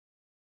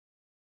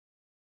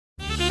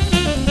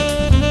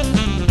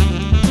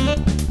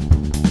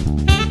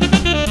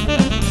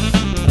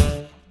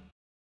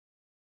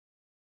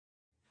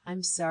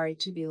I'm sorry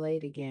to be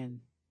late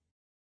again.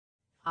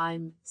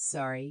 I'm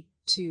sorry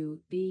to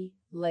be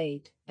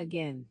late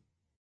again.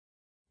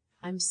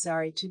 I'm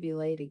sorry to be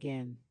late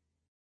again.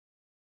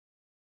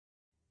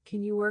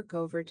 Can you work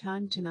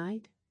overtime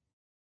tonight?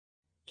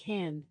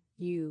 Can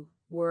you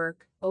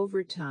work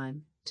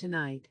overtime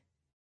tonight?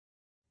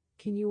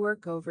 Can you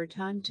work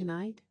overtime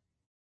tonight?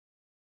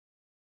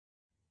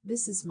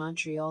 This is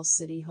Montreal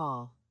City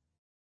Hall.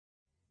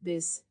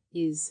 This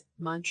is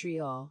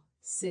Montreal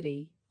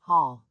City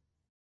Hall.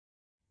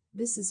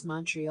 This is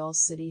Montreal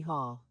City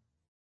Hall.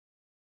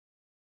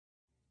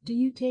 Do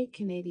you take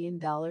Canadian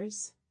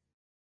dollars?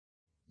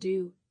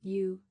 Do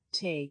you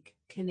take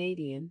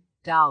Canadian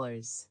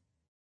dollars?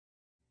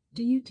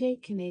 Do you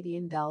take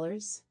Canadian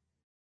dollars?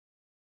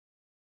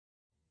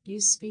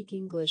 You speak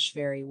English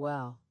very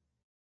well.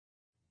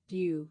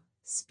 You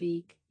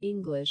speak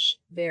English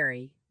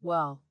very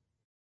well.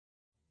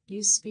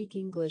 You speak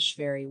English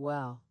very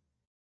well.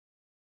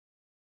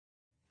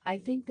 I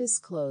think this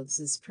clothes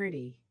is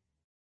pretty.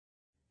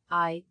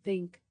 I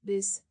think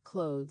this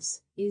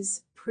clothes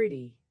is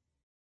pretty.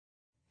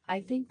 I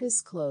think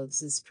this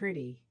clothes is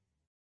pretty.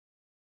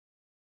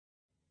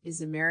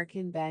 Is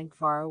American Bank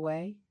far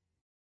away?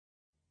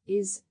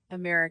 Is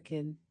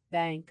American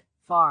Bank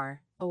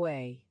far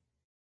away?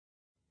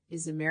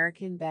 Is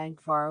American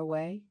Bank far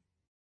away?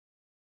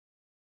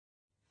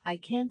 I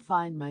can't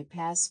find my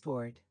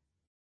passport.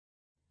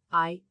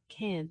 I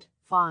can't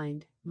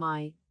find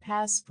my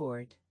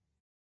passport.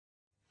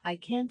 I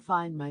can't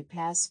find my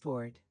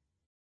passport.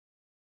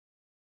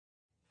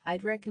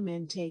 I'd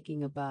recommend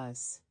taking a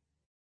bus.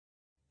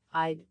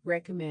 I'd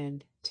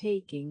recommend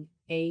taking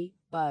a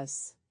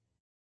bus.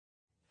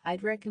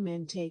 I'd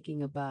recommend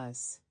taking a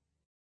bus.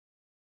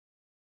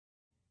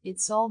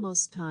 It's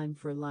almost time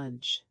for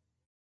lunch.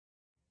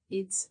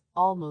 It's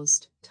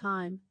almost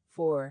time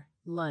for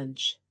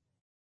lunch.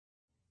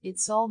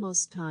 It's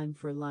almost time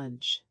for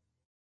lunch.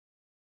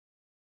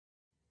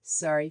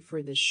 Sorry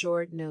for the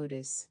short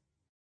notice.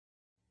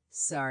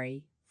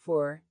 Sorry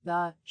for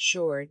the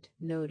short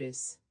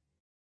notice.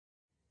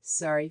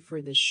 Sorry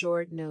for the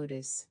short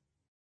notice.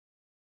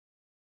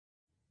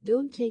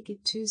 Don't take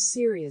it too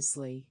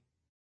seriously.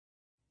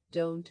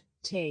 Don't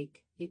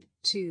take it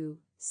too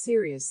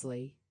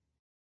seriously.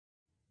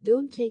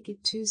 Don't take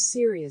it too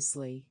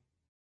seriously.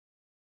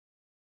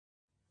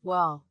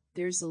 Well,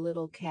 there's a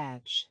little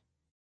catch.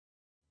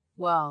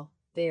 Well,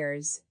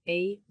 there's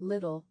a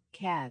little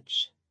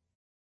catch.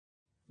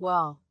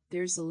 Well,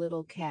 there's a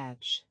little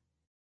catch.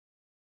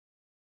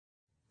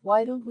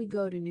 Why don't we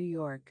go to New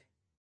York?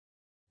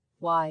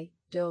 Why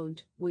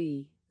don't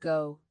we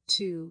go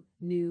to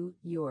New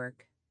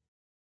York?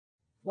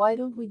 Why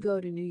don't we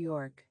go to New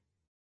York?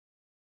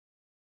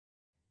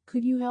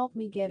 Could you help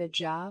me get a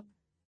job?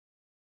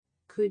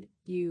 Could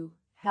you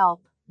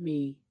help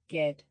me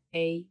get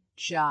a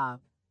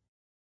job?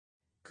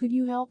 Could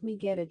you help me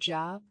get a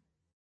job?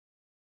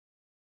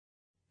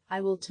 I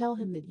will tell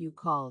him that you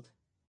called.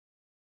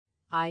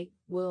 I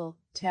will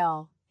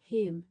tell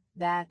him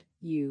that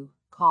you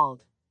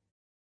called.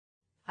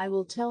 I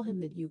will tell him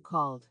that you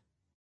called.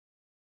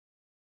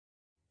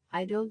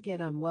 I don't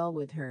get on well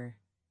with her.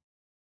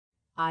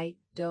 I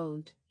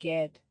don't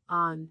get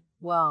on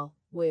well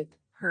with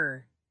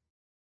her.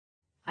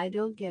 I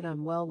don't get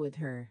on well with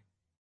her.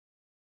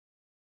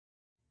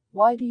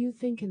 Why do you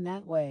think in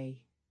that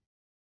way?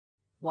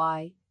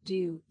 Why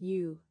do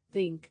you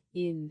think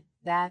in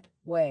that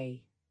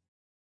way?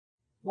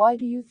 Why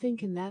do you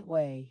think in that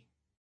way?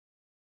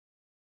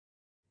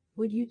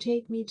 Would you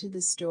take me to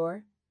the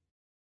store?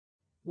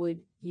 Would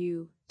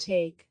you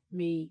take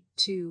me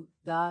to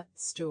the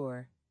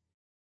store?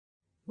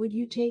 Would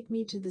you take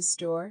me to the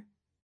store?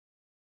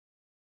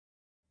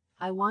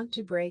 I want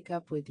to break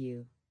up with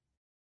you.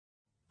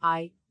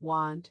 I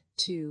want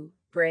to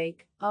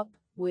break up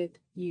with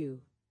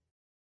you.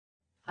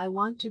 I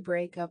want to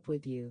break up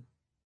with you.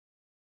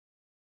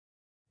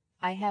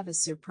 I have a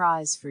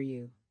surprise for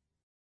you.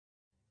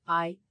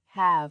 I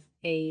have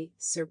a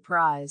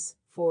surprise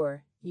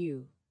for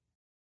you.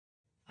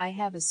 I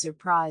have a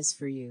surprise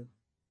for you.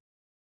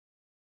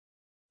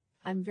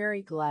 I'm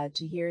very glad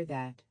to hear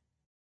that.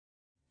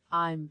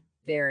 I'm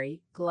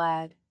very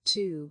glad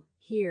to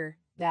hear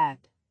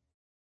that.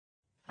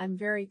 I'm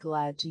very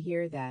glad to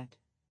hear that.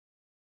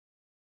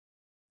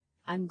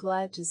 I'm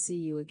glad to see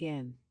you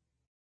again.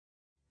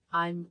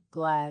 I'm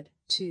glad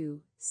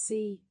to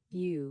see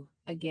you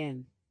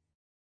again.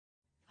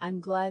 I'm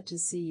glad to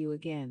see you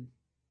again.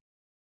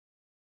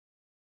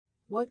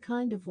 What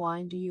kind of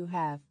wine do you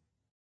have?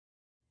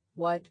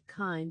 What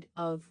kind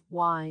of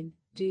wine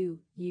do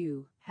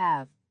you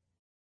have?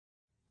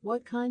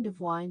 What kind of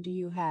wine do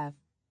you have?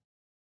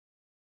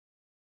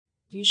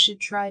 You should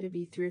try to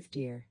be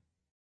thriftier.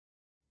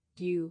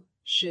 You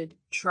should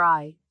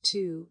try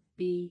to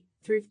be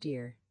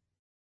thriftier.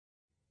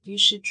 You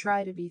should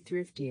try to be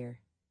thriftier.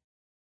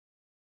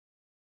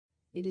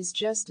 It is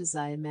just as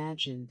I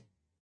imagined.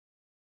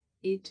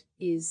 It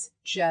is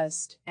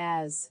just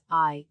as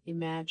I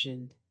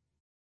imagined.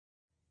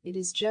 It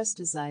is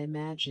just as I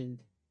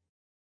imagined.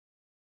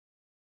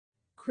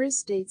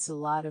 Chris dates a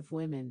lot of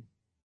women.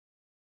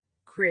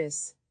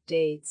 Chris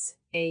dates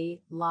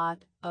a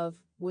lot of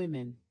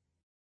women.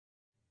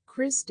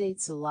 Chris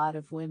dates a lot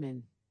of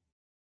women.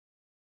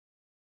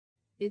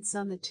 It's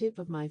on the tip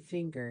of my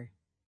finger.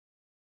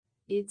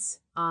 It's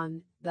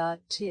on the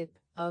tip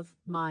of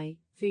my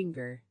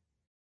finger.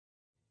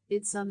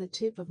 It's on the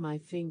tip of my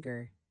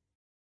finger.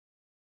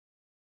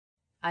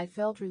 I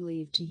felt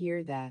relieved to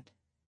hear that.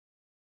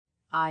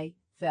 I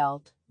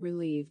felt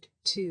relieved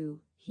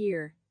to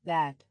hear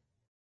that.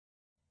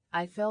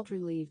 I felt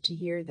relieved to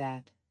hear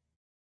that.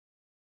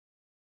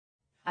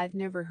 I've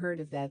never heard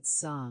of that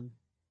song.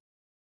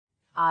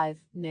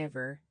 I've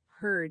never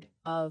heard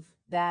of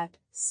that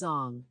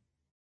song.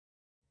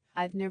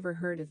 I've never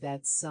heard of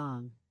that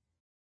song.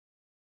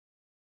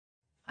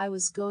 I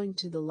was going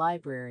to the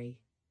library.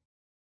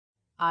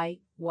 I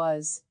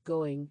was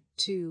going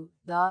to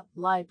the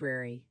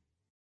library.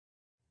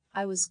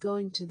 I was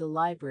going to the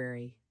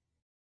library.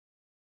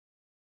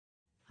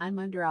 I'm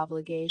under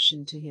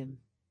obligation to him.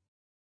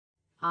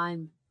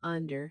 I'm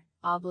under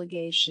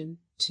obligation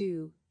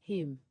to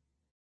him.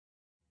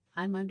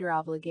 I'm under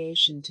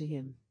obligation to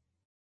him.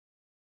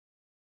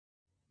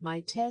 My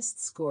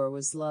test score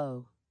was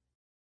low.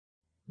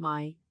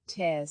 My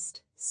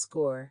test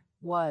score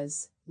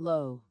was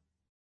low.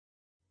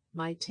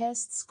 My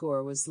test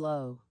score was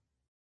low.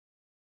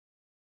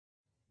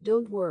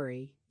 Don't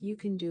worry, you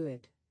can do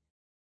it.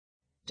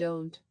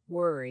 Don't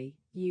worry,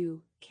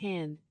 you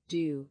can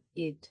do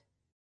it.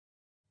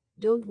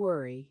 Don't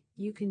worry,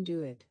 you can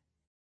do it.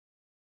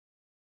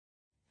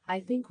 I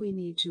think we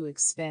need to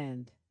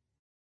expand.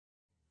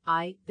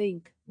 I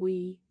think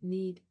we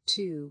need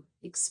to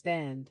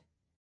expand.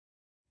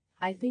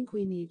 I think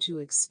we need to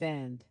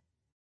expand.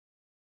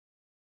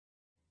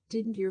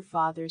 Didn't your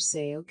father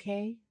say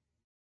okay?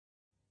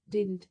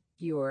 Didn't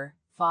your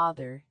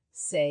father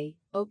say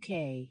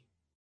okay?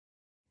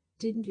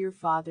 Didn't your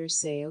father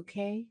say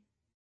okay?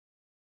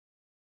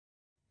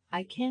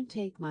 I can't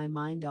take my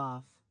mind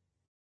off.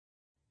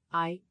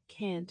 I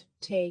can't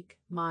take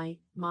my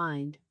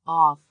mind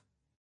off.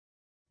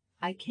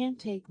 I can't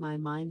take my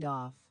mind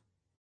off.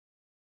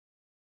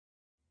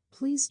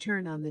 Please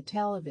turn on the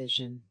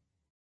television.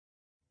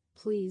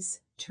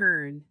 Please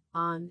turn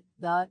on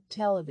the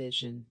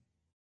television.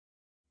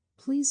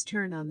 Please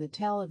turn on the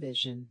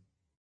television.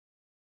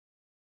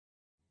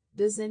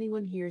 Does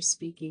anyone here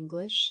speak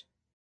English?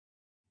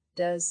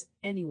 Does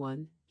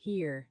anyone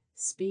here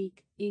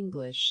speak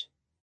English?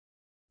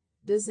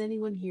 Does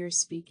anyone here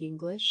speak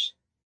English?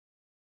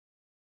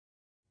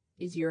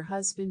 Is your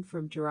husband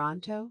from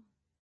Toronto?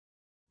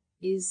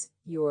 Is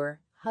your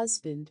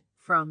husband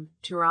from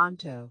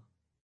Toronto?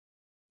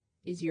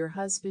 Is your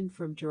husband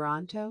from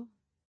Toronto?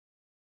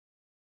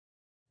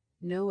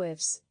 No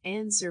ifs,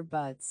 ands, or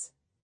buts.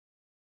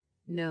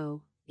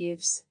 No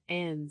ifs,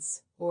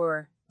 ands,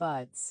 or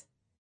buts.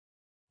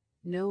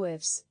 No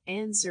ifs,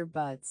 ands, or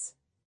buts.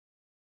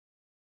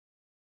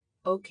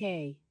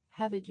 Okay,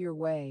 have it your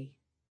way.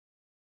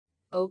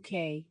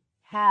 Okay,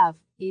 have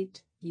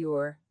it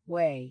your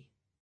way.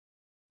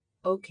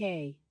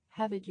 Okay,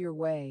 have it your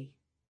way.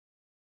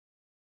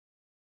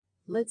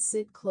 Let's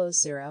sit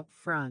closer up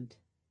front.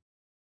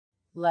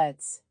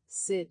 Let's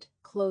sit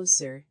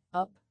closer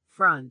up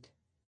front.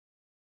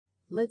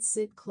 Let's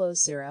sit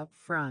closer up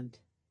front.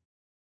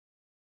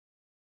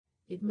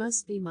 It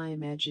must be my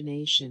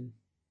imagination.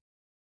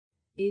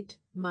 It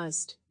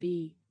must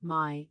be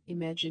my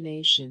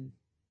imagination.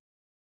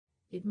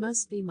 It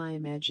must be my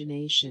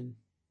imagination.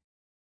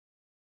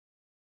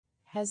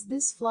 Has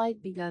this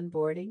flight begun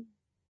boarding?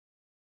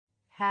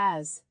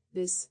 Has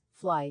this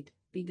flight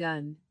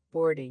begun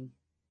boarding?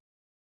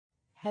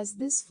 Has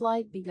this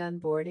flight begun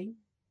boarding?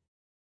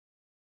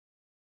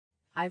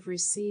 I've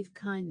received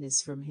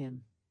kindness from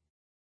him.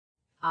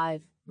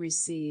 I've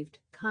received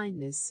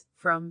kindness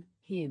from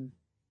him.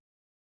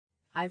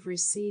 I've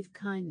received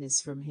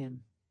kindness from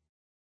him.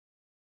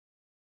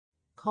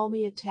 Call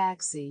me a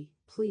taxi,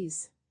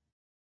 please.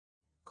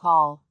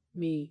 Call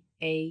me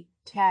a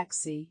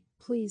taxi,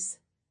 please.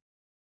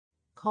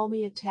 Call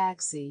me a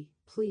taxi,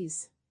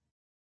 please.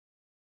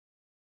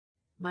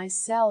 My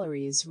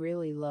salary is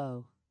really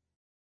low.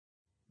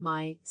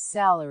 My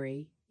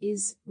salary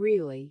is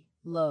really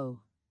low.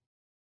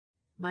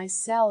 My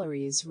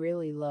salary is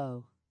really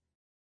low.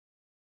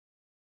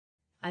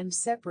 I'm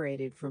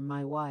separated from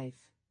my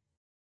wife.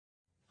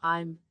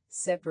 I'm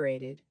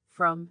separated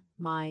from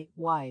my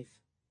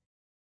wife.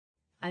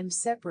 I'm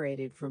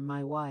separated from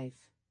my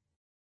wife.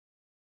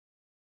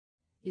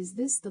 Is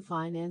this the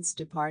finance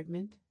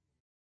department?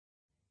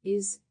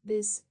 Is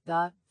this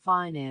the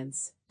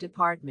finance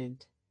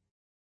department?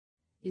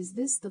 Is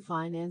this the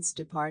finance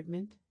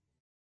department?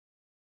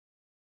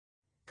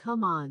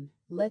 Come on,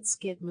 let's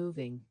get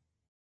moving.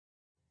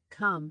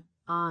 Come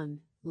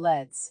on,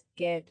 let's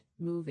get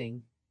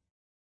moving.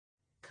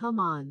 Come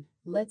on,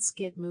 let's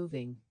get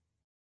moving.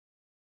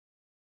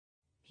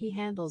 He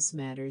handles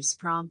matters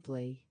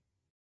promptly.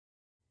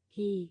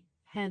 He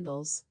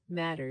handles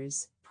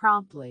matters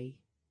promptly.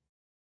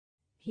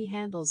 He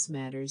handles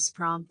matters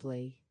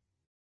promptly.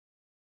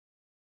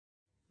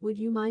 Would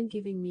you mind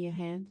giving me a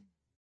hand?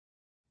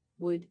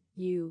 Would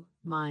you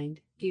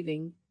mind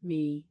giving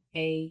me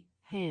a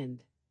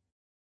hand?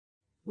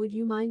 Would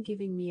you mind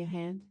giving me a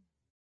hand?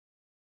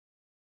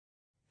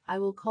 I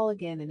will call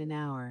again in an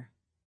hour.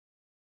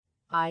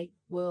 I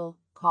will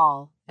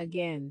call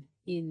again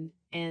in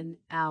an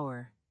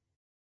hour.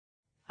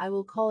 I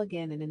will call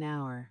again in an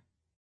hour.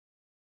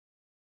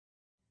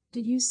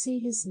 Did you see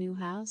his new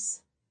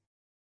house?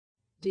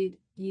 Did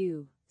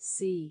you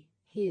see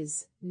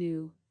his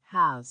new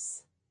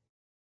house?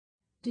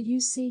 Did you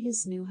see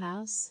his new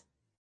house?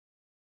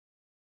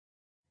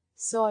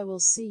 So I will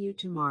see you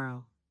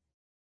tomorrow.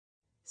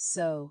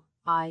 So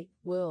I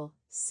will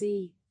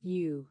see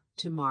you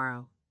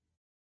tomorrow.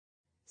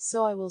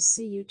 So I will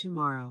see you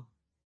tomorrow.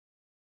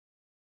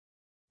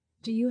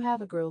 Do you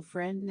have a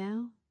girlfriend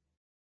now?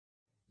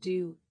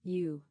 Do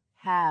you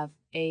have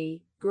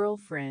a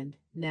girlfriend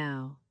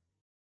now?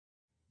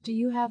 Do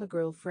you have a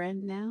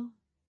girlfriend now?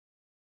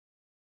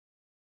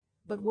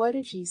 But what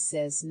if she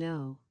says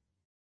no?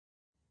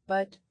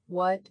 But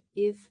what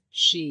if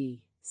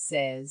she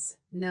says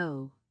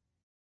no?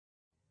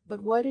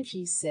 But what if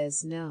she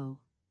says no?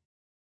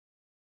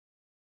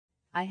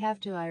 I have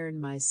to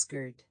iron my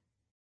skirt.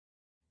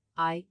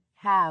 I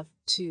have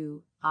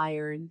to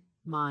iron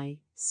my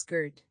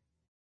skirt.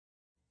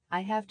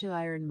 I have to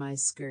iron my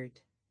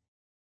skirt.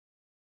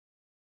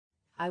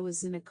 I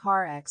was in a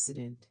car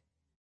accident.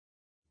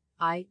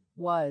 I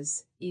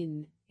was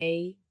in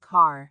a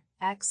car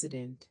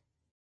accident.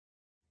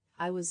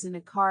 I was in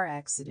a car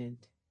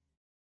accident.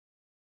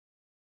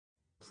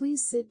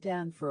 Please sit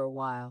down for a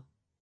while.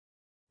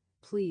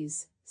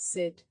 Please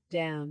sit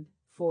down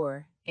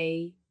for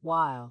a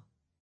while.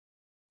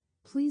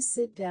 Please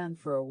sit down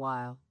for a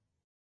while.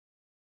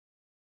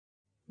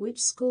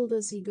 Which school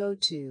does he go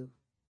to?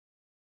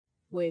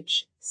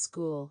 Which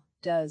school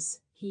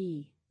does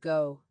he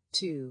go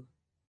to?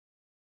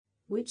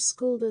 Which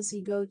school does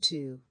he go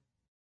to?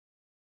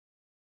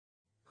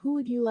 Who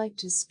would you like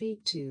to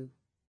speak to?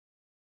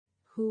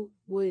 Who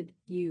would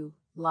you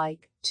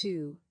like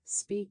to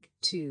speak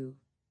to?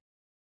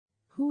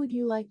 Who would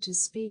you like to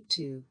speak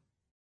to?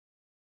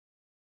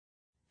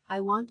 I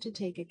want to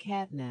take a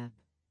cat nap.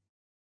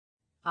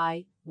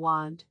 I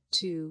want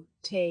to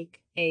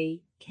take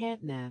a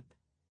cat nap.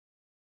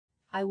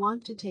 I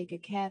want to take a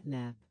cat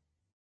nap.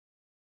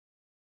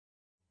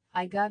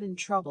 I got in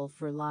trouble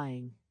for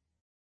lying.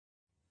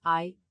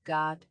 I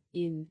got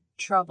in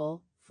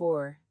trouble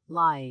for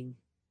lying.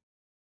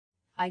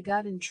 I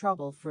got in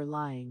trouble for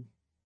lying.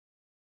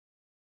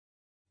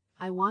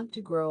 I want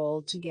to grow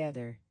old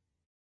together.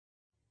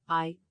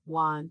 I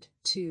want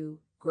to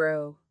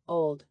grow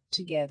old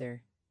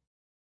together.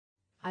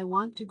 I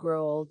want to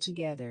grow old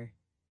together.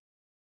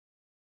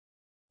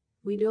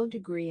 We don't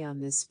agree on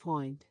this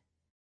point.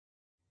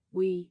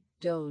 We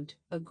don't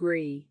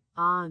agree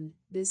on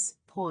this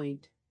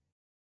point.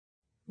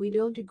 We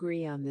don't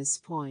agree on this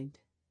point.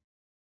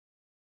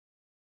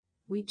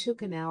 We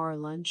took an hour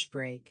lunch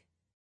break.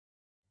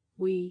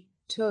 We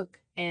took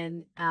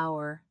an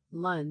hour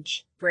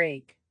lunch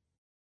break.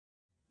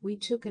 We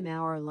took an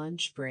hour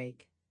lunch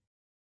break.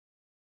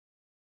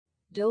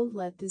 Don't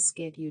let this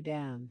get you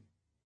down.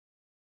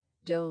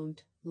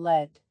 Don't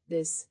let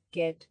this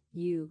get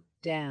you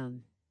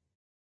down.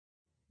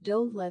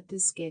 Don't let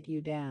this get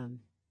you down.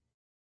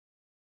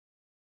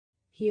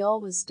 He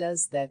always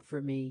does that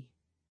for me.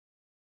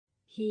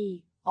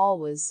 He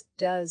always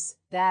does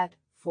that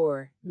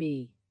for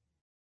me.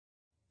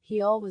 He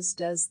always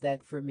does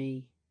that for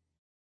me.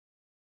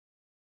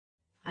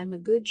 I'm a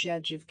good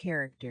judge of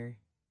character.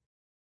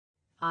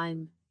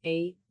 I'm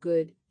a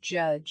good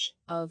judge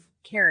of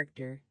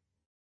character.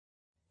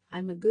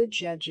 I'm a good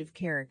judge of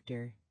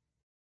character.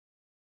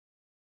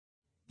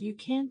 You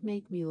can't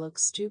make me look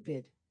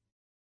stupid.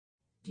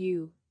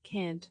 You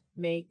can't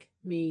make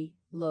me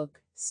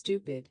look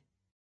stupid.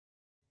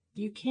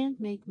 You can't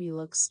make me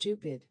look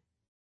stupid.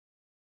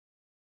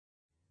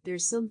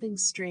 There's something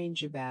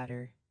strange about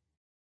her.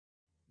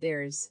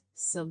 There's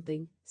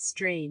something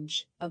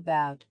strange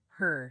about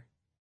her.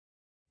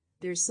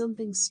 There's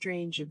something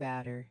strange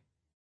about her.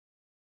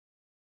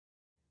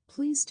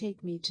 Please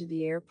take me to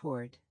the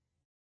airport.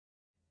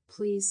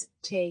 Please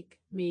take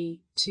me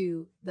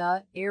to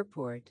the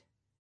airport.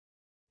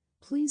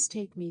 Please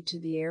take me to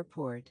the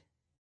airport.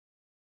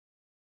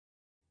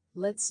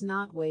 Let's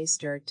not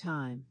waste our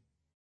time.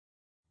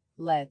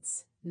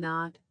 Let's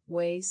not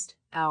waste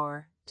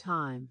our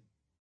time.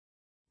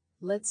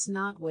 Let's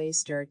not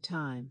waste our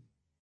time.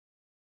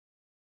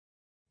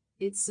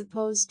 It's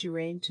supposed to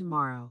rain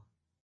tomorrow.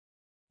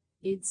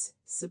 It's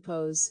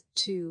supposed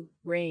to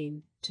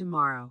rain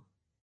tomorrow.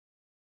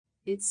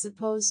 It's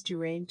supposed to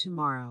rain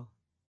tomorrow.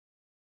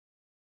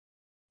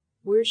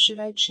 Where should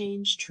I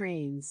change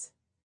trains?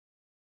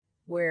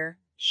 Where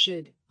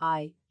should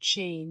I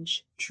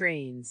change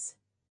trains?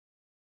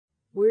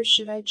 Where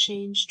should I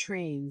change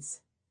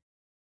trains?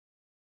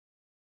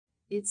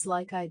 It's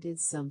like I did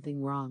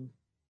something wrong.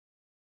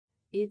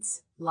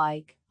 It's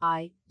like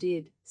I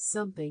did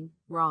something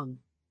wrong.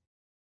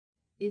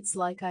 It's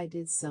like I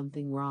did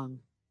something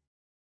wrong.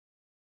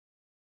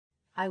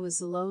 I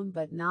was alone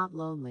but not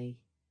lonely.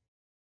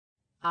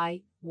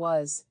 I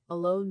was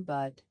alone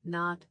but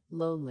not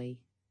lonely.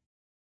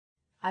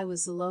 I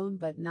was alone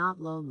but not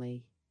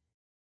lonely.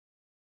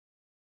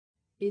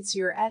 It's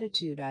your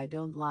attitude I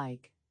don't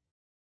like.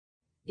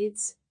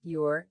 It's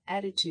your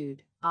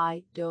attitude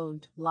I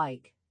don't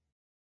like.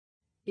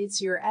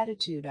 It's your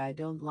attitude I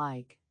don't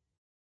like.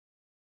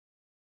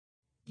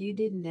 You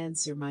didn't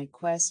answer my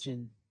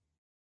question.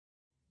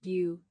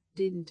 You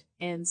didn't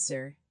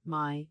answer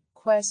my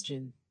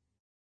question.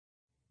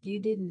 You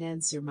didn't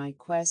answer my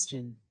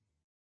question.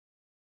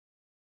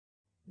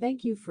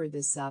 Thank you for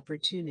this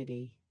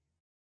opportunity.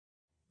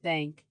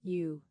 Thank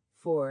you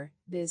for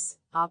this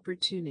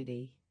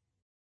opportunity.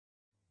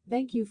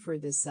 Thank you for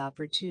this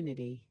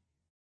opportunity.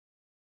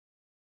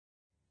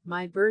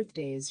 My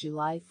birthday is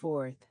July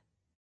 4th.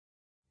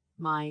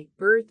 My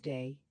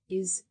birthday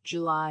is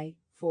July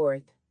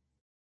 4th.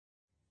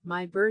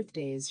 My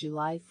birthday is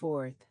July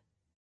 4th.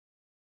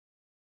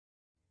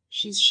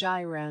 She's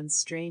shy around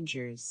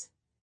strangers.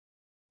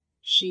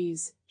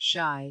 She's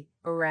shy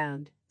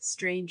around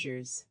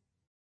strangers.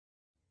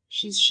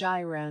 She's shy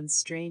around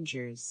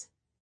strangers.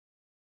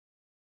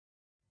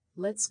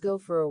 Let's go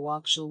for a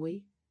walk, shall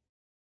we?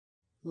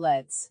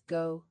 Let's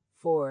go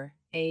for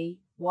a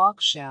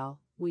walk, shall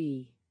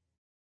we?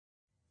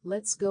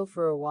 Let's go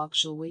for a walk,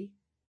 shall we?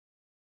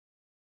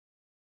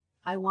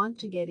 I want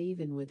to get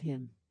even with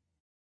him.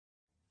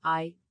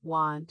 I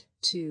want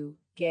to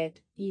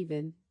get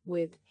even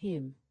with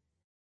him.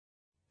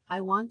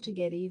 I want to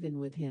get even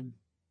with him.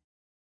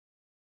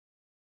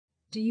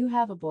 Do you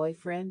have a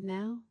boyfriend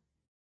now?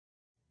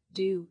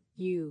 Do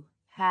you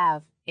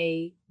have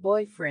a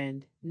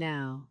boyfriend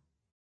now?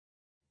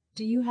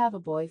 Do you have a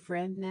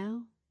boyfriend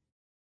now?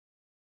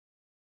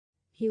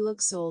 He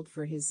looks old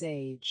for his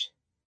age.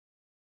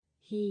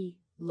 He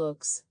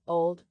looks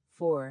old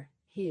for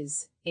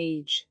his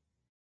age.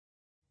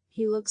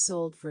 He looks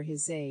old for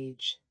his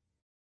age.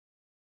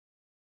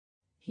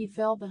 He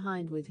fell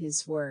behind with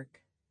his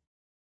work.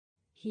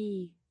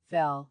 He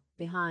fell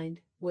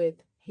behind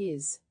with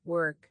his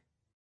work.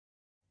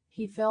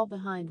 He fell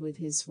behind with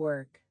his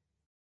work.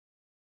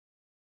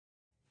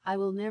 I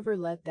will never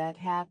let that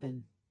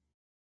happen.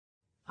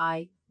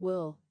 I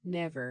will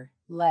never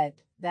let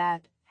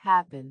that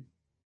happen.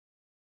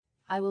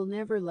 I will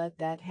never let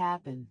that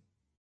happen.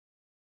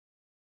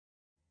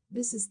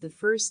 This is the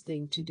first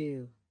thing to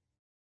do.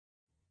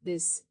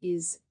 This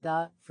is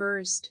the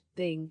first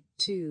thing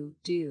to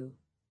do.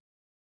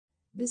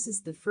 This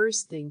is the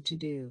first thing to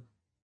do.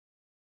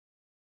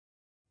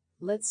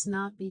 Let's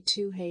not be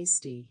too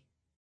hasty.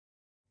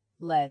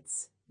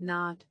 Let's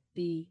not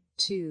be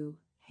too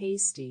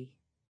hasty.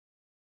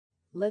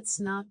 Let's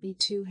not be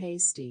too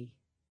hasty.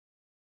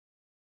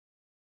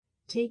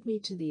 Take me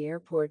to the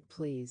airport,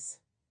 please.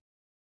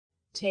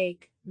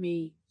 Take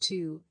me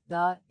to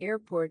the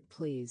airport,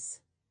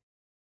 please.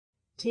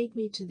 Take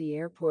me to the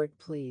airport,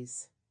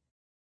 please.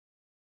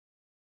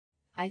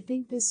 I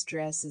think this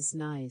dress is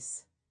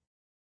nice.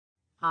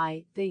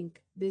 I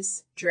think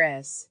this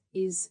dress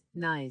is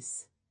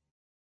nice.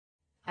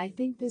 I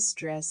think this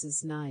dress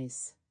is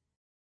nice.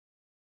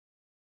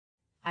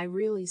 I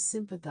really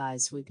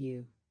sympathize with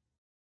you.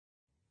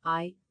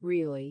 I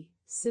really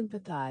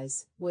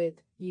sympathize with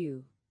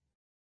you.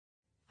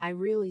 I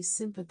really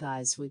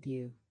sympathize with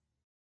you.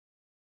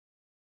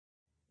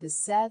 The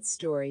sad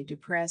story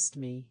depressed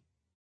me.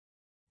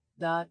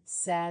 The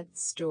sad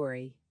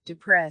story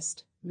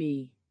depressed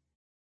me.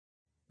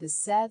 The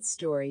sad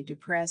story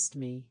depressed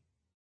me.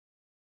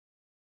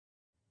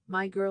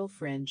 My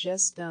girlfriend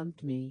just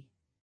dumped me.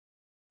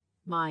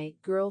 My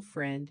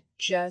girlfriend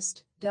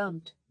just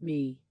dumped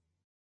me.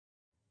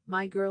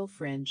 My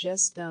girlfriend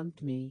just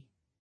dumped me.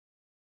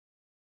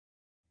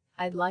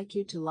 I'd like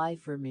you to lie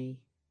for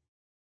me.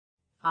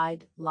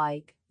 I'd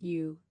like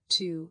you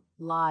to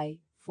lie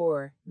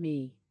for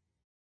me.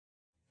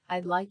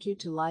 I'd like you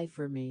to lie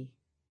for me.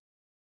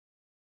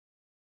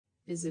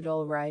 Is it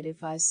all right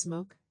if I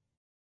smoke?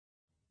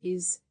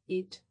 Is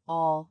it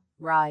all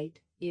right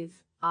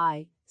if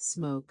I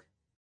smoke?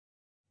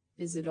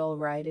 Is it all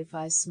right if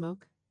I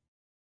smoke?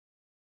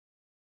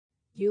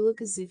 You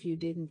look as if you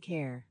didn't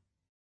care.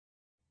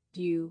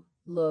 You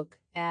look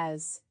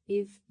as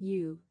if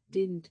you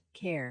didn't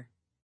care.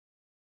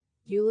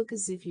 You look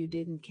as if you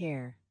didn't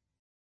care.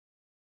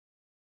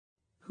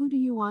 Who do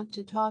you want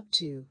to talk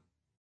to?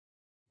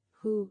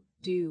 Who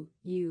do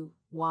you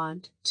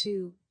want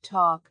to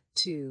talk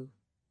to?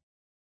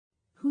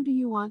 Who do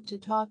you want to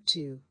talk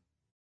to?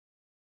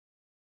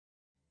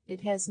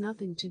 It has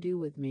nothing to do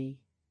with me.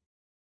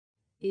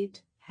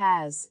 It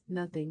has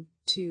nothing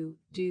to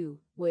do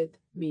with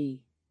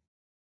me.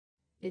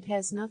 It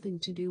has nothing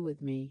to do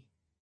with me.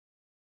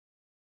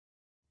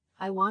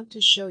 I want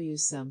to show you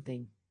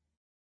something.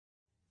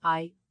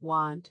 I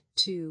want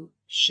to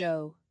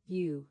show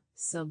you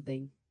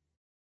something.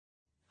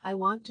 I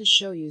want to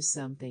show you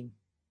something.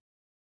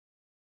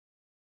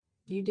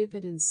 You dip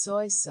it in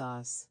soy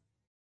sauce.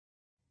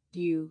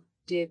 You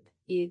dip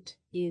it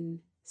in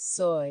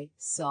soy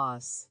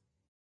sauce.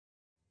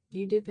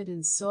 You dip it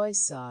in soy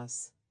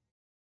sauce.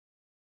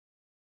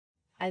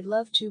 I'd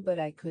love to, but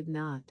I could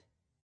not.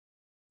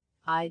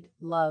 I'd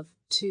love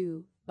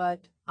to,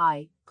 but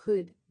I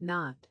could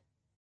not.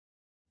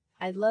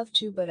 I'd love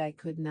to, but I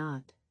could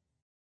not.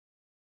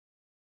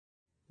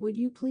 Would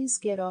you please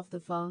get off the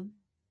phone?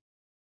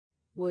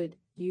 Would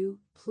you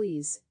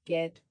please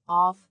get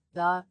off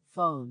the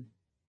phone?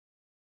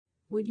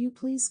 Would you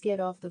please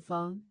get off the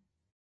phone?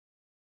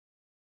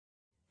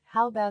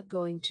 How about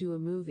going to a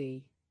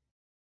movie?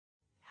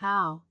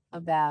 How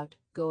about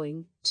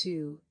going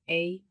to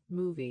a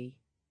movie?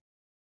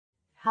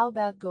 How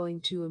about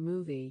going to a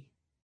movie?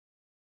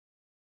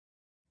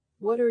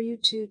 What are you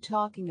two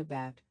talking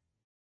about?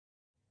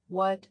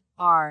 What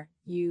are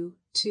you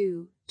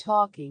two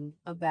talking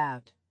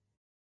about?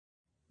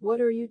 What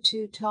are you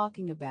two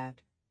talking about?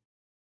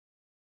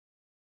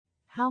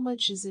 How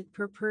much is it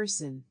per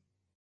person?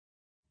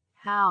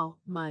 How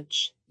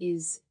much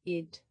is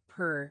it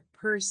per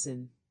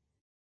person?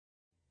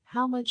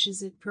 How much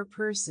is it per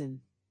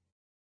person?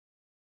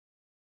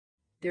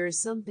 There is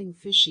something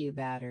fishy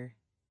about her.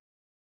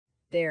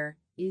 There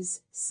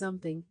is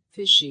something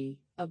fishy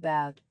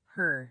about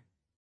her.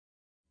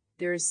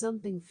 There is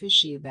something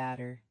fishy about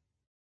her.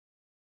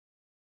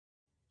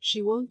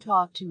 She won't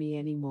talk to me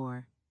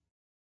anymore.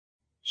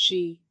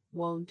 She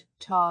won't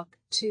talk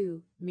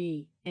to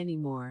me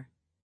anymore.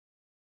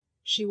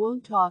 She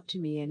won't talk to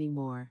me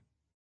anymore.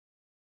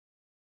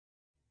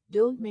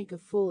 Don't make a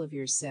fool of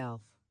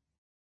yourself.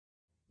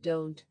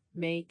 Don't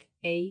make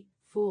a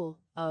fool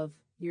of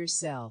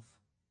yourself.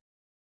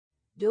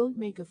 Don't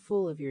make a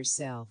fool of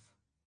yourself.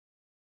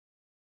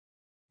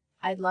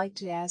 I'd like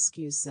to ask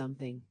you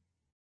something.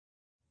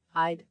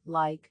 I'd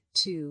like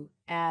to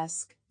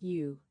ask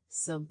you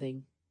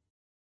something.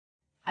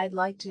 I'd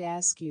like to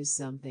ask you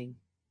something.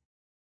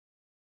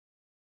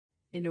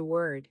 In a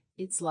word,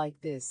 it's like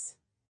this.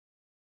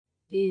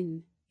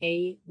 In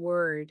a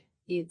word,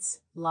 it's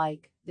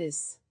like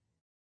this.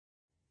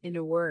 In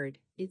a word,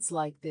 it's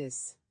like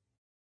this.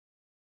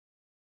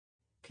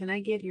 Can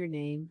I get your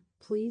name,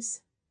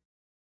 please?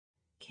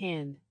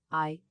 Can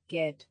I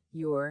get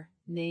your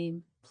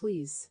name,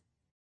 please?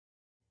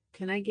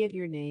 Can I get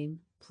your name,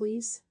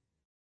 please?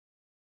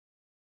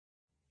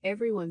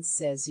 Everyone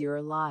says you're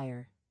a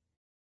liar.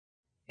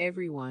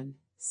 Everyone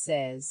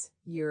says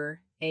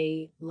you're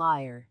a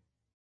liar.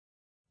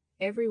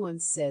 Everyone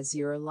says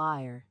you're a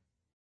liar.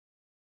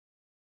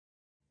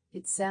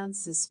 It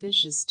sounds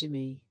suspicious to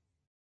me.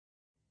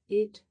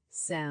 It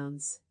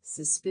sounds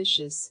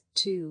suspicious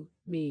to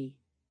me.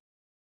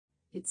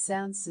 It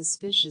sounds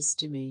suspicious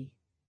to me.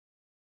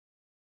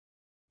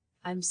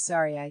 I'm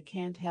sorry I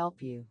can't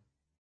help you.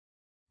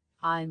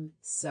 I'm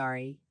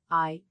sorry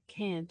I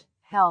can't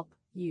help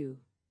you.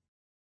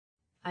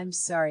 I'm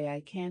sorry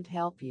I can't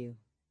help you.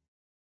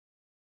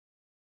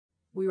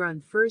 We're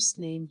on first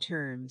name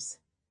terms.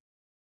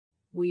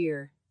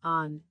 We're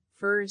on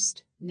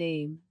first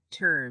name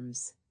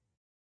terms.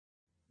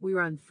 We're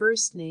on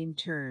first name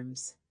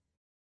terms.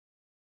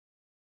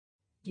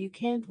 You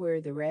can't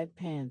wear the red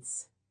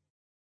pants.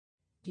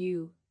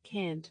 You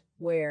can't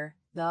wear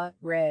the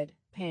red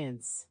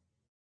pants.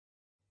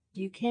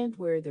 You can't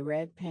wear the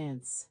red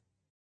pants.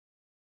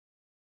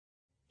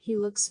 He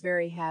looks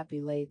very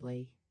happy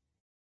lately.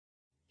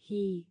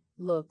 He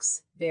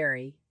looks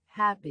very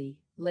happy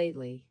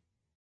lately.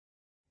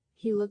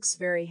 He looks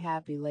very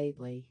happy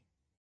lately.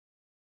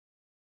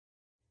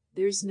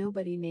 There's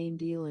nobody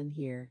named Elin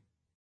here.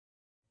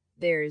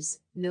 There's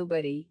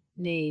nobody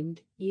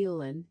named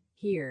Elin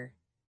here.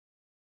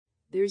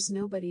 There's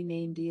nobody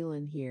named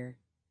Elin here.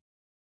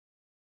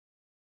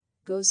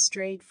 Go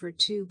straight for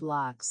 2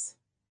 blocks.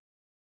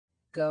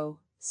 Go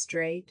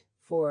straight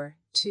for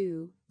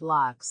 2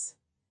 blocks.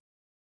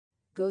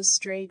 Go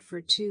straight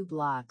for 2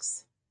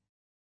 blocks.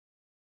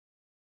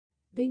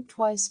 Think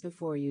twice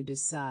before you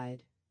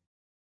decide.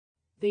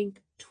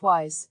 Think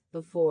twice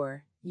before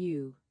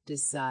you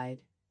decide.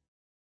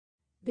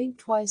 Think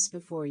twice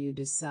before you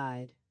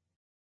decide.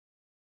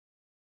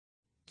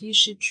 You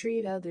should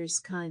treat others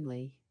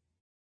kindly.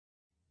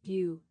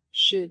 You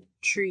should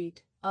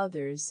treat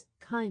others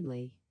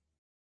kindly.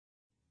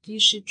 You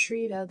should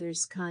treat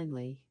others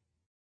kindly.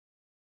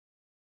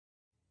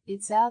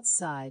 It's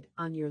outside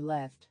on your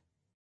left.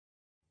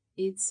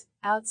 It's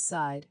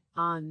outside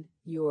on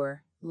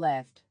your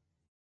left.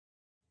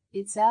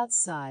 It's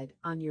outside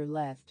on your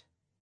left.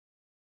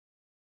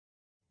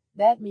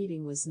 That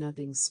meeting was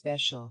nothing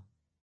special.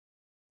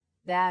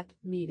 That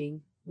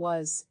meeting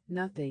was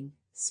nothing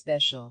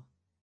special.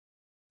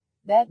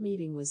 That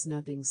meeting was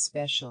nothing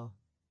special.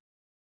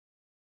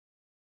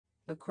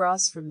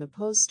 Across from the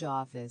post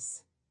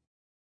office.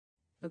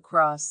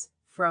 Across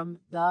from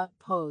the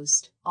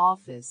post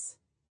office.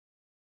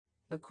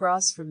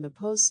 Across from the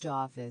post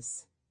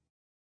office.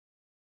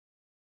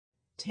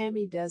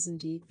 Tammy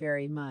doesn't eat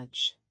very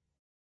much.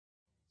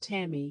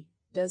 Tammy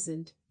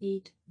doesn't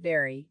eat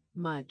very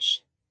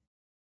much.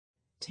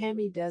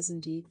 Tammy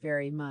doesn't eat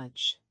very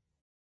much.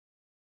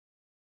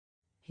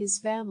 His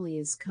family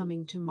is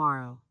coming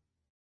tomorrow.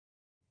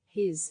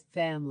 His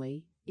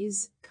family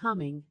is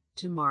coming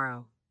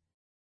tomorrow.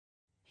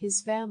 His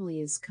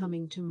family is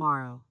coming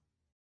tomorrow.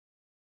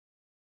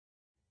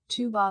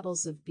 2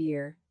 bottles of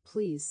beer,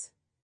 please.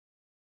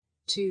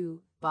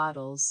 2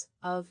 bottles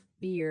of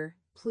beer,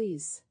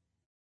 please.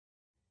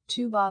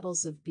 2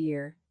 bottles of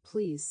beer,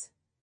 please.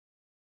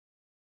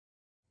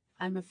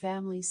 I'm a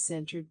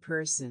family-centered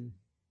person.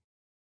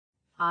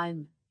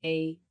 I'm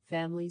a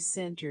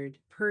family-centered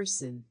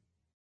person.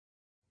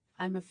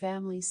 I'm a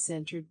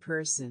family-centered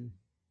person.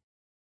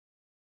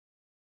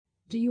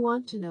 Do you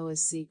want to know a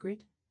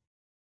secret?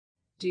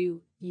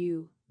 Do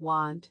you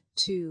want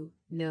to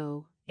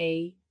know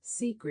a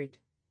secret?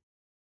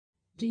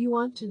 Do you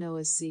want to know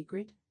a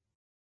secret?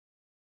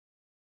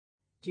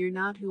 You're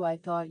not who I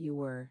thought you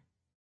were.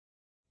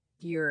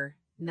 You're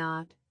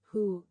not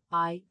who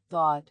I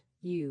thought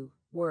you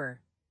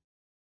were.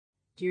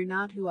 You're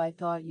not who I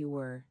thought you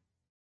were.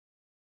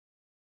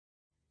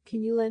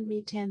 Can you lend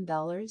me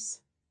 $10?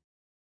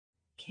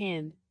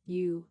 Can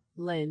you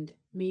lend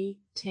me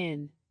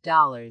 $10?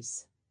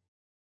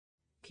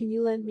 Can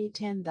you lend me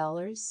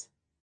 $10?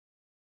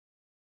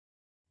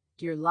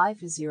 Your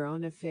life is your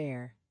own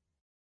affair.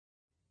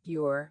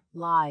 Your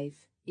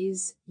life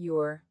is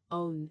your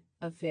own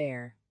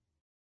affair.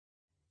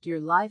 Your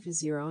life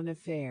is your own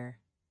affair.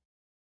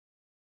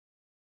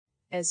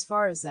 As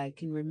far as I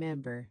can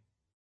remember.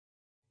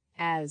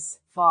 As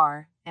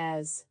far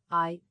as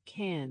I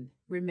can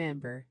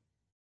remember.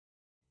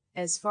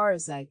 As far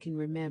as I can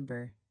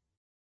remember.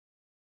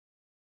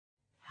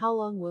 How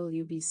long will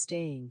you be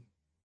staying?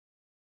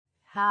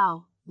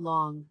 How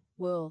long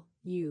will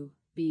you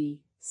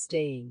be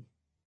staying?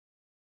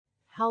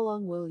 How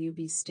long will you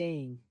be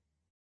staying?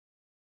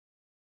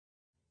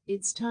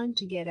 It's time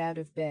to get out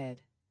of bed.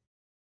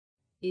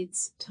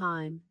 It's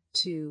time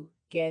to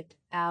get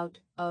out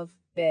of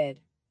bed.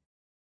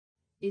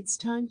 It's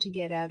time to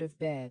get out of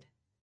bed.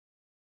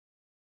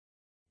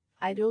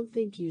 I don't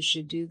think you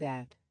should do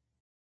that.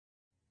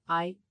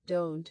 I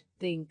don't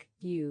think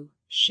you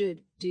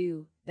should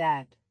do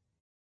that.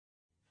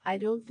 I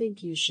don't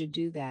think you should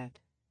do that.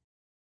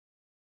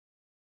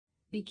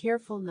 Be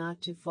careful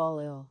not to fall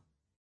ill.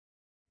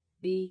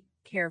 Be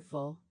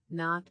careful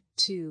not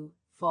to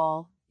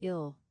fall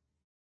ill.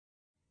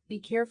 Be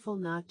careful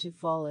not to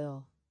fall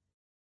ill.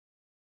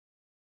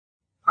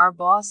 Our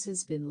boss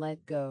has been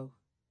let go.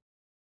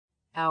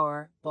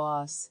 Our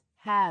boss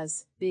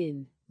has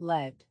been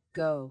let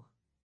go.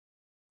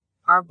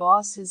 Our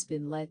boss has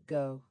been let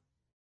go.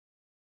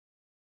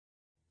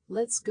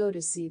 Let's go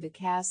to see the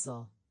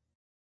castle.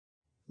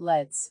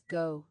 Let's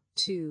go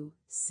to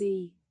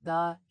see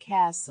the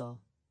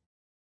castle.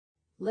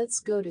 Let's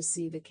go to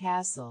see the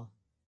castle.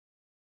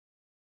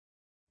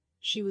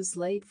 She was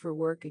late for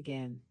work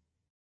again.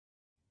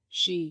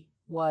 She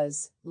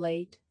was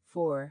late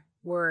for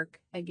work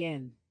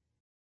again.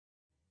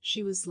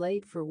 She was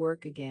late for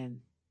work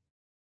again.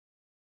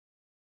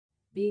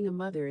 Being a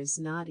mother is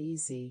not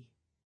easy.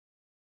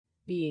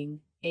 Being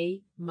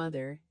a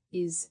mother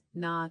is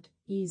not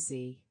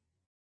easy.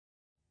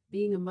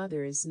 Being a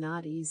mother is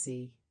not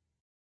easy.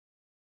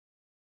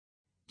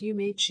 You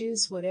may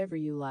choose whatever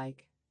you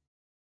like.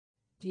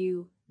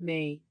 You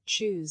may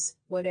choose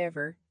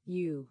whatever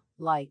you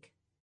like.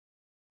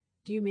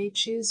 You may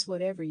choose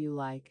whatever you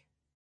like.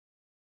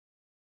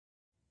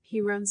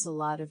 He runs a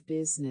lot of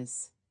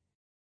business.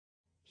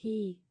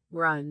 He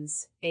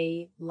runs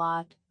a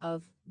lot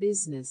of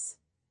business.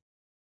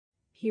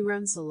 He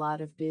runs a lot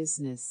of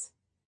business.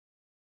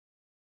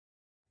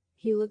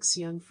 He looks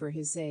young for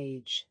his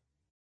age.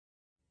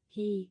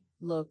 He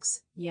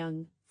looks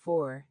young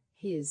for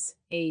his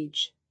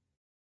age.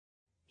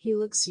 He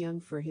looks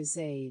young for his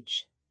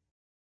age.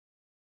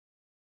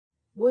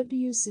 What do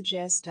you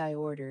suggest I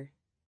order?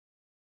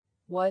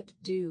 What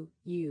do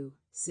you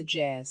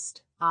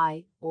suggest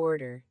I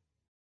order?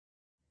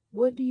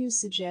 What do you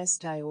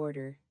suggest I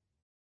order?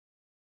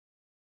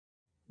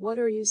 What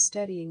are you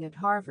studying at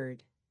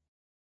Harvard?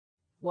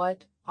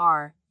 What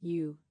are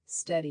you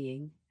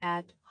studying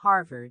at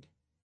Harvard?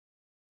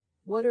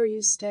 What are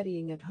you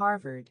studying at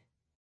Harvard?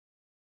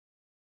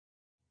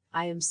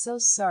 I am so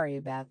sorry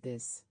about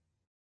this.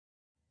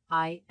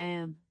 I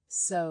am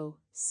so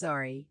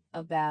sorry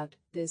about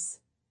this.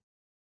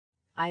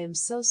 I am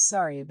so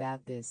sorry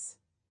about this.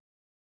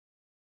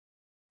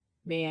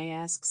 May I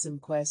ask some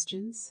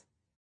questions?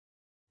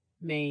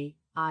 May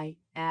I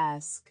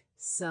ask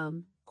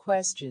some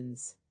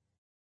questions?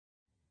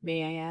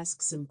 May I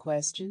ask some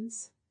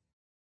questions?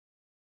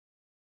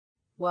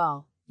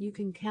 Well, you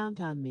can count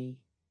on me.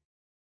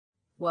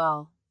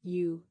 Well,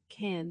 you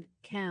can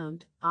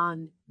count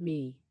on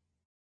me.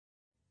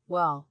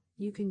 Well,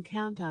 you can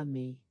count on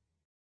me.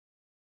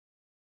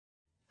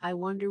 I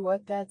wonder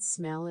what that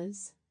smell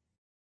is.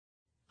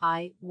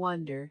 I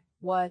wonder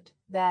what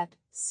that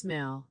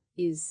smell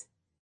is.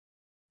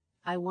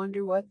 I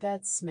wonder what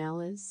that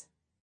smell is.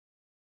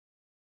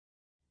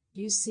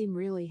 You seem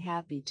really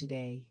happy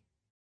today.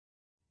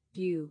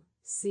 You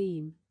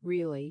seem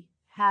really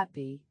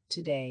happy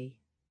today.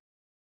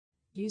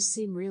 You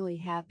seem really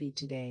happy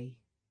today.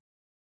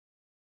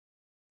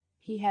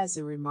 He has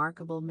a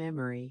remarkable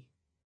memory.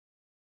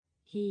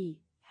 He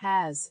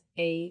has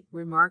a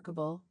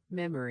remarkable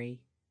memory.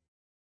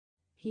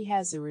 He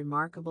has a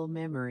remarkable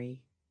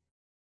memory.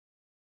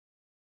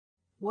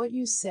 What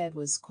you said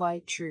was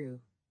quite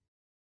true.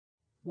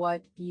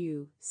 What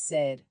you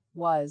said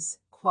was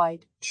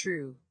quite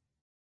true.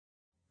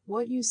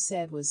 What you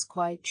said was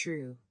quite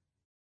true.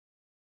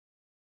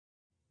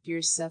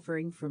 You're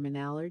suffering from an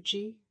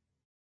allergy?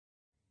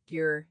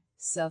 You're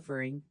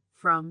suffering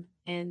from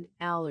an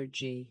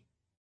allergy.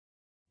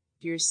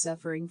 You're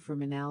suffering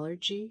from an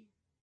allergy?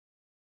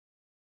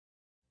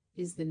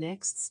 Is the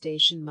next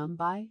station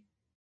Mumbai?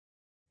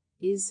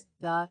 Is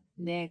the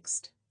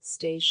next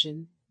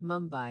station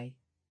Mumbai?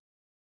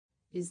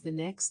 Is the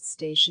next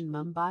station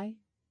Mumbai?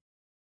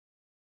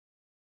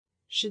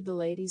 Should the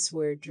ladies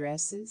wear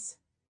dresses?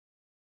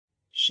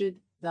 Should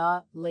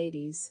the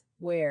ladies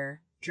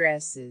wear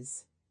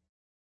dresses?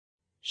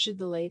 Should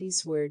the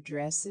ladies wear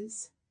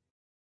dresses?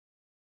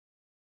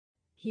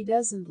 He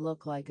doesn't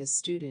look like a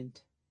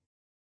student.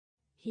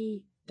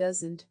 He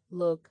doesn't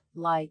look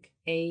like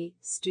a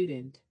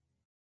student.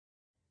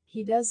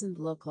 He doesn't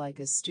look like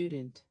a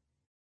student.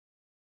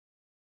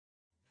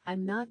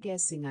 I'm not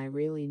guessing I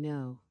really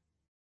know.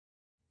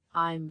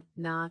 I'm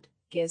not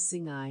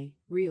guessing I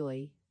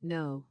really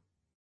know.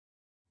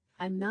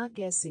 I'm not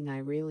guessing I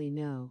really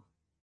know.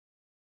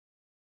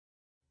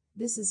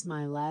 This is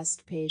my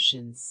last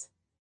patience.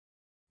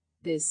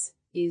 This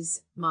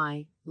is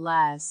my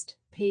last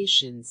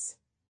patience.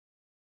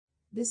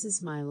 This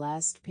is my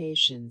last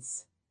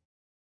patience.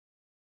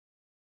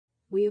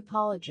 We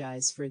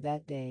apologize for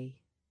that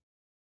day.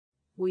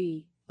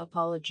 We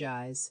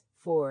apologize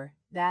for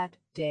that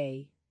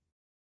day.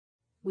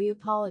 We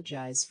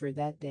apologize for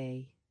that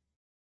day.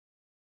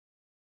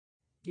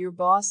 Your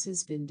boss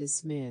has been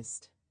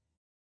dismissed.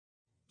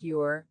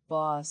 Your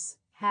boss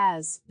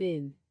has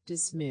been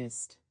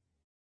dismissed.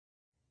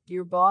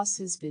 Your boss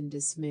has been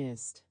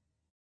dismissed.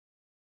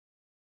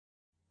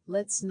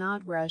 Let's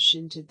not rush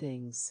into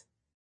things.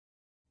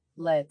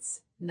 Let's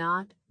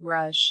not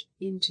rush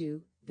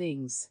into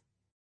things.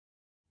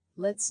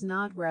 Let's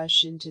not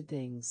rush into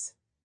things.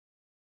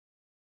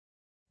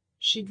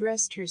 She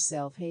dressed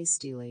herself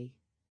hastily.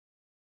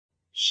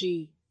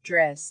 She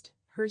dressed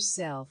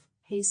herself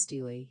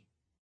hastily.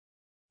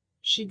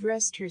 She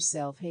dressed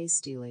herself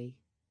hastily.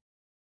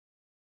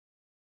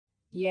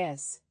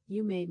 Yes,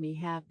 you made me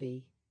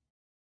happy.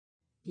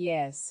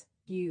 Yes,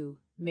 you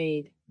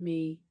made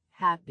me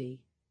happy.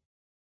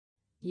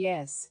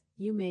 Yes,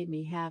 you made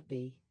me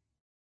happy.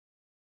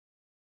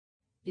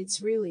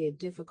 It's really a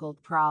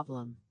difficult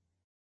problem.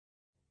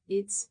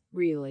 It's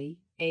really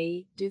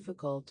a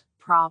difficult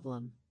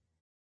problem.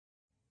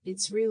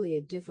 It's really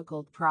a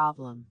difficult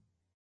problem.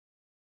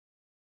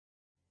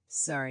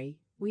 Sorry,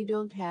 we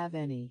don't have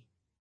any.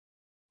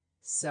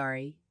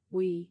 Sorry,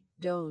 we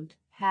don't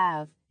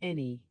have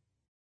any.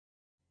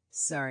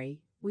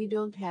 Sorry, we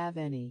don't have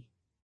any.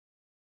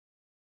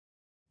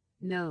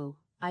 No,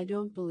 I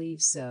don't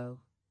believe so.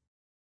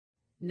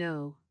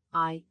 No,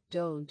 I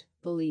don't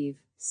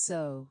believe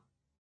so.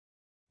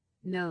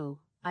 No,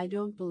 I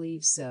don't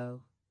believe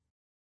so.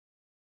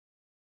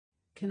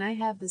 Can I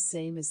have the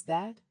same as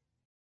that?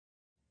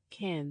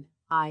 Can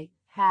I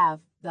have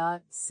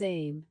the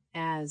same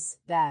as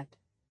that?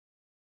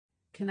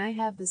 Can I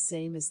have the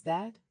same as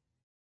that?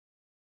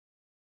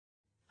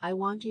 I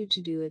want you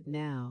to do it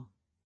now.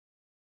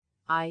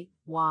 I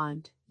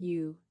want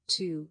you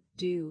to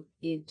do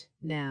it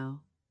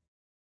now.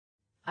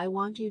 I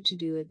want you to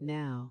do it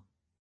now.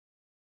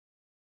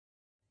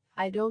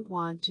 I don't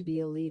want to be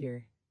a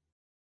leader.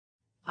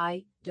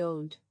 I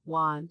don't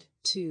want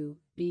to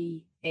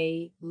be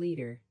a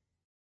leader.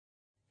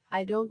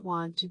 I don't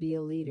want to be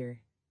a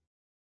leader.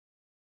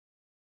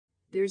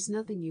 There's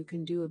nothing you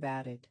can do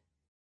about it.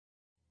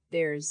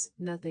 There's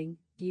nothing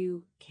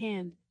you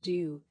can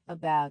do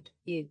about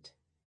it.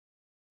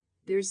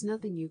 There's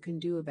nothing you can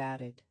do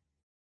about it.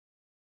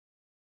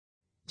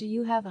 Do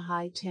you have a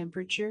high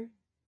temperature?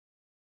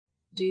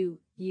 Do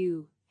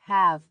you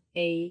have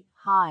a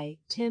high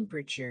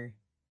temperature?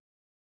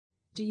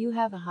 Do you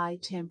have a high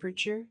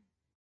temperature?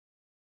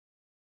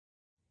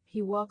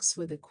 He walks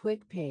with a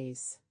quick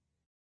pace.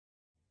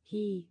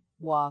 He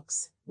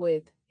walks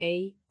with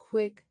a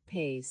quick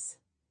pace.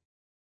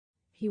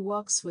 He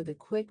walks with a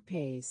quick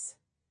pace.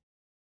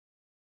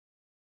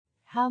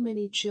 How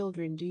many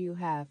children do you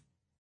have?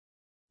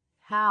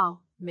 How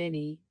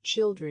many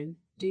children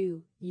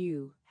do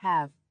you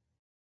have?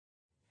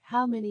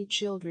 How many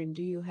children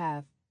do you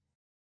have?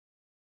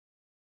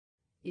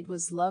 It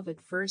was love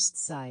at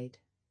first sight.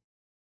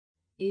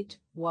 It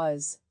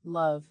was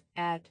love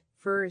at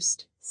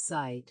first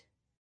sight.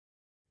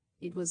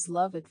 It was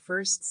love at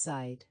first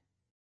sight.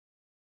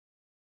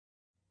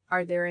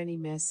 Are there any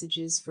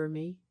messages for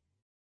me?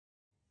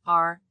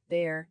 Are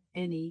there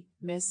any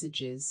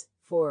messages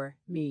for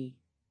me?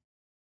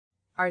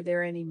 Are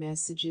there any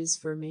messages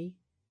for me?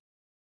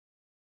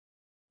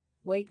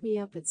 Wake me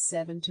up at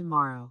 7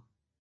 tomorrow.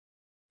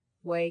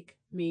 Wake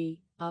me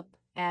up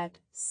at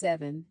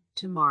 7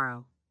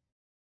 tomorrow.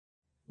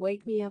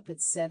 Wake me up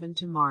at 7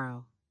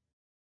 tomorrow.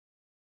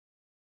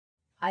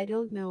 I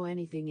don't know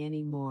anything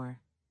anymore.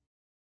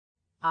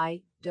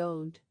 I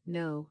don't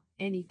know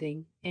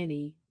anything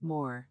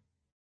anymore.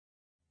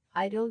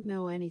 I don't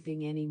know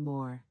anything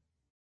anymore.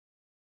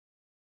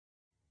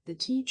 The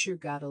teacher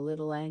got a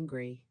little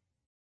angry.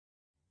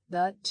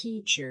 The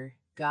teacher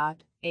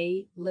got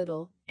a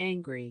little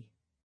angry.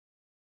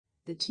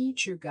 The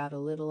teacher got a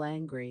little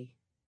angry.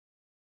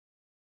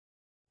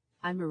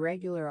 I'm a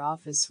regular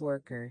office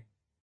worker.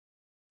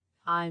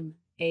 I'm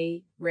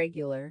a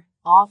regular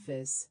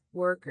office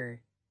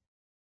worker.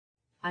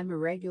 I'm a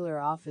regular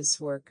office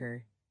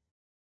worker.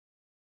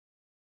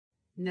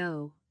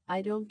 No,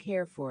 I don't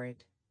care for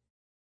it.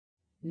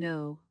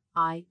 No,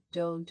 I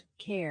don't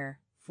care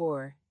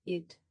for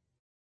it.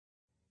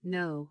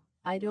 No,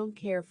 I don't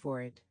care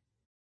for it.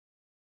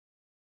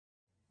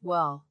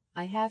 Well,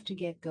 I have to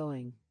get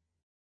going.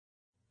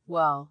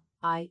 Well,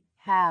 I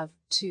have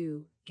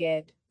to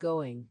get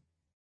going.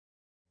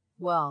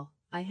 Well,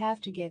 I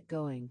have to get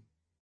going.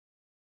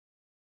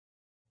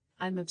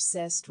 I'm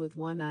obsessed with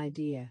one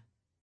idea.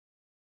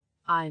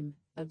 I'm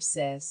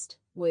obsessed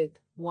with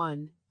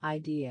one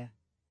idea.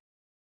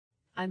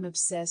 I'm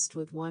obsessed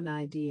with one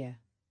idea.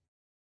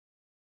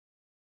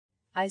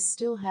 I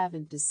still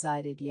haven't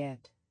decided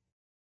yet.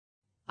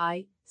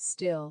 I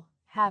still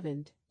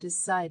haven't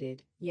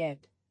decided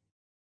yet.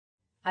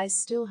 I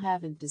still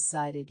haven't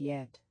decided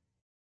yet.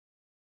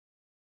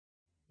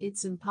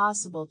 It's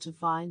impossible to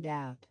find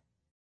out.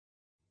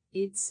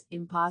 It's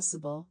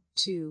impossible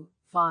to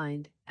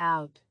find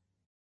out.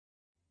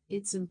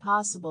 It's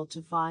impossible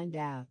to find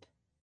out.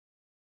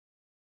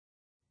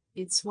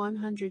 It's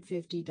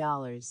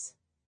 $150.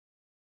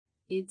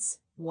 It's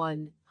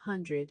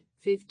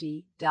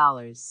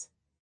 $150.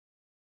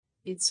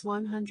 It's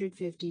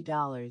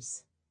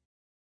 $150.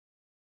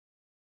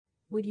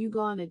 Would you go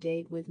on a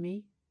date with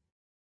me?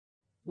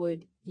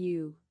 Would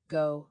you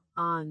go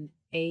on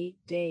a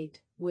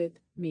date with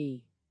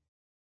me?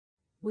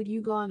 Would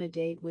you go on a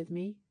date with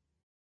me?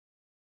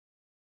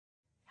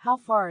 How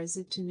far is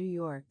it to New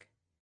York?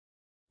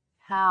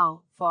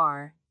 How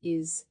far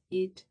is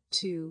it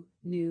to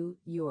New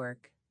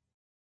York?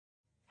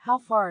 How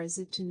far is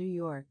it to New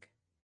York?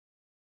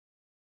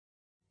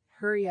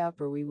 Hurry up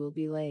or we will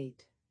be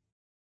late.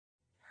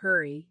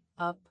 Hurry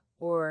up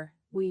or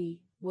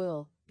we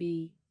will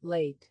be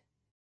late.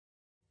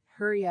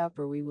 Hurry up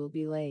or we will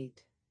be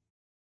late.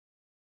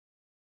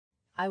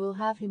 I will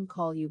have him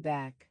call you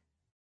back.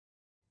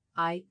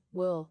 I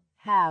will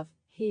have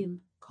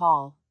him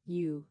call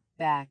you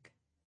back.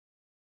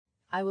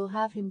 I will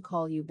have him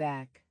call you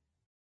back.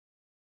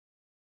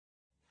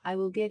 I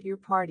will get your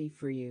party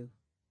for you.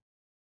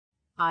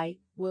 I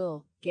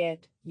will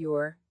get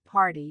your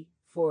party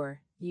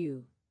for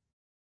you.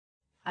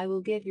 I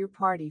will get your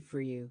party for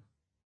you.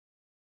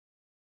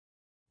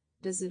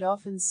 Does it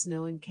often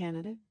snow in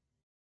Canada?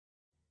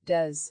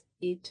 Does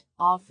it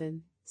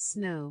often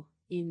snow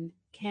in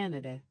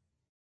Canada?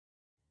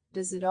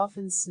 Does it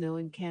often snow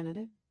in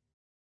Canada?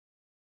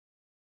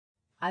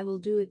 I will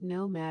do it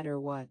no matter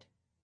what.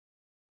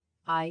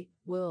 I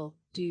will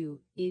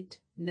do it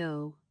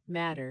no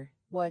matter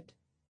what.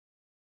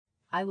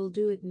 I will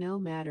do it no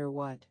matter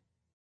what.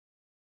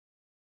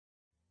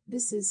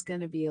 This is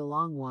gonna be a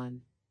long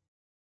one.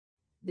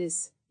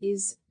 This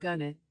is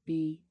gonna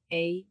be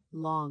a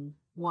long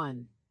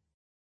one.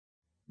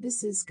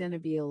 This is gonna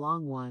be a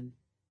long one.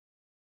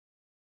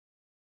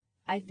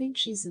 I think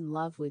she's in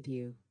love with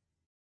you.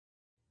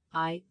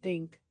 I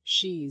think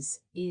she's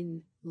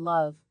in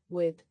love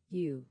with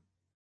you.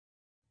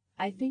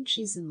 I think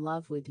she's in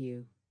love with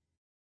you.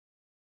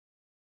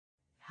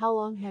 How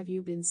long have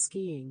you been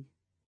skiing?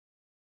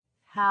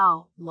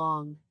 How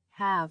long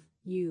have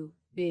you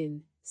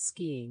been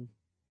skiing?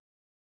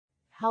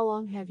 How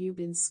long have you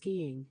been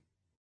skiing?